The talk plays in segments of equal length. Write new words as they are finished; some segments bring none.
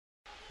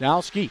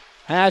Dowski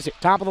has it,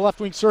 top of the left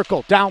wing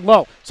circle, down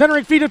low,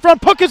 centering feed in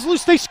front, puck is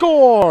loose, they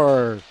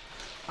score!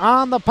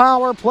 On the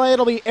power play,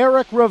 it'll be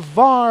Eric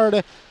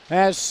Rivard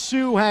as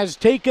Soo has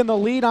taken the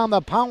lead on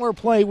the power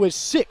play with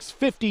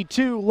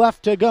 6:52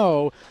 left to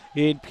go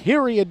in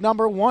period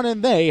number 1,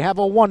 and they have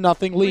a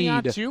 1-0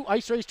 lead.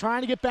 IceRays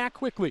trying to get back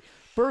quickly.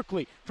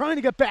 Berkeley trying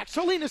to get back.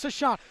 Salinas a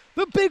shot.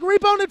 The big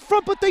rebound in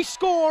front, but they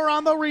score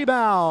on the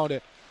rebound.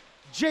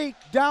 Jace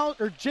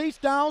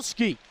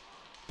Dowski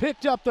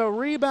picked up the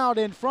rebound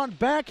in front,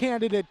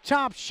 backhanded it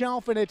top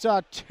shelf, and it's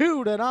a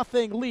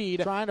 2-0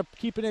 lead. Trying to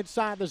keep it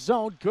inside the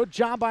zone. Good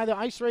job by the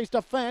IceRays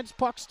defense.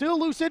 Puck still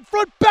loose in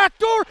front,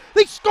 backdoor.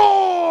 They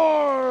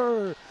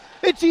score!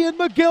 It's Ian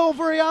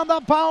McGilvery on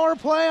the power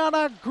play on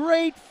a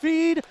great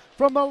feed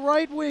from the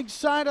right wing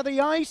side of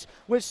the ice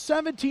with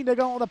 17 to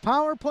go on the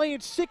power play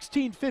and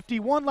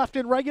 16:51 left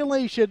in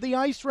regulation. The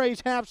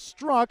IceRays have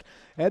struck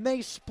and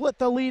they split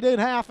the lead in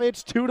half.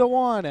 It's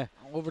 2-1.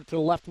 Over to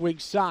the left wing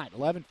side.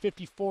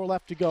 11:54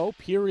 left to go.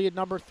 Period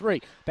number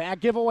 3.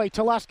 Bad giveaway.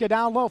 Teleska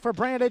down low for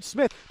Brandon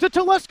Smith. To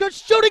Teleska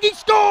shooting. He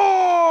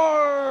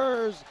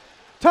scores!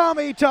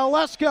 Tommy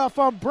Teleska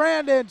from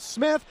Brandon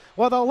Smith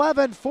with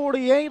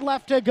 11:48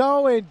 left to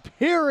go in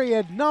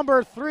period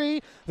number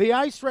 3. The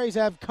IceRays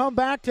have come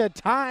back to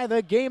tie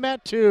the game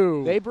at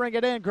 2. They bring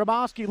it in.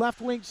 Grabowski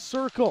left wing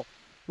circle.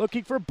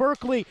 Looking for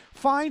Berkeley.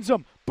 Finds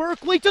him.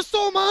 Berkeley to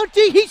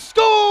Solmonti. He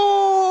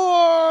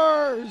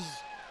scores!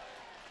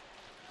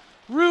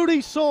 Rudy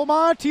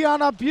Solmonti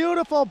on a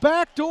beautiful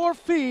backdoor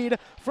feed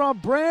from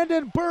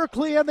Brandon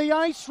Berkeley, and the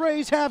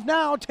IceRays have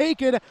now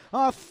taken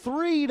a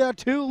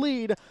 3-2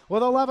 lead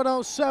with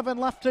 11:07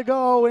 left to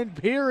go in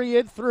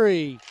period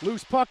 3.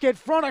 Loose puck in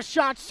front, a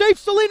shot, safe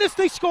Salinas,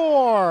 they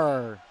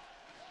score!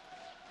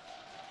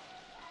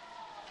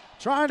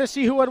 Trying to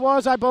see who it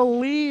was, I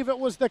believe it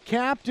was the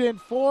captain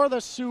for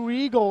the Soo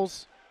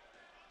Eagles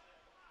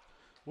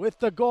with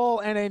the goal,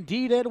 and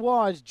indeed it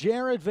was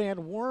Jared Van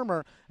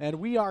Wormer, and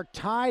we are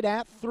tied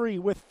at 3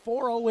 with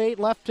 4:08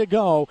 left to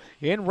go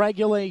in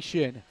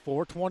regulation.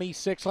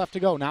 4:26 left to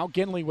go. Now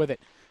Ginley with it.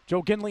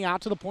 Joe Ginley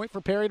out to the point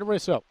for Perry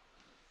DeRisso.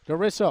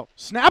 DeRisso,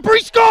 snapper,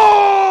 he scores!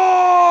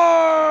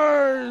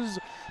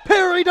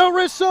 Perry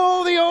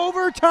DeRisso, the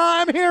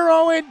overtime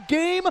hero in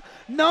game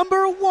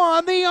number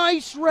 1. The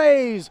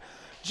IceRays,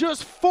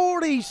 just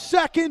 40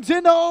 seconds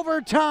into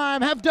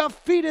overtime, have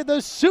defeated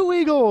the Soo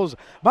Eagles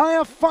by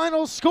a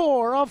final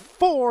score of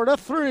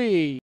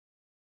 4-3.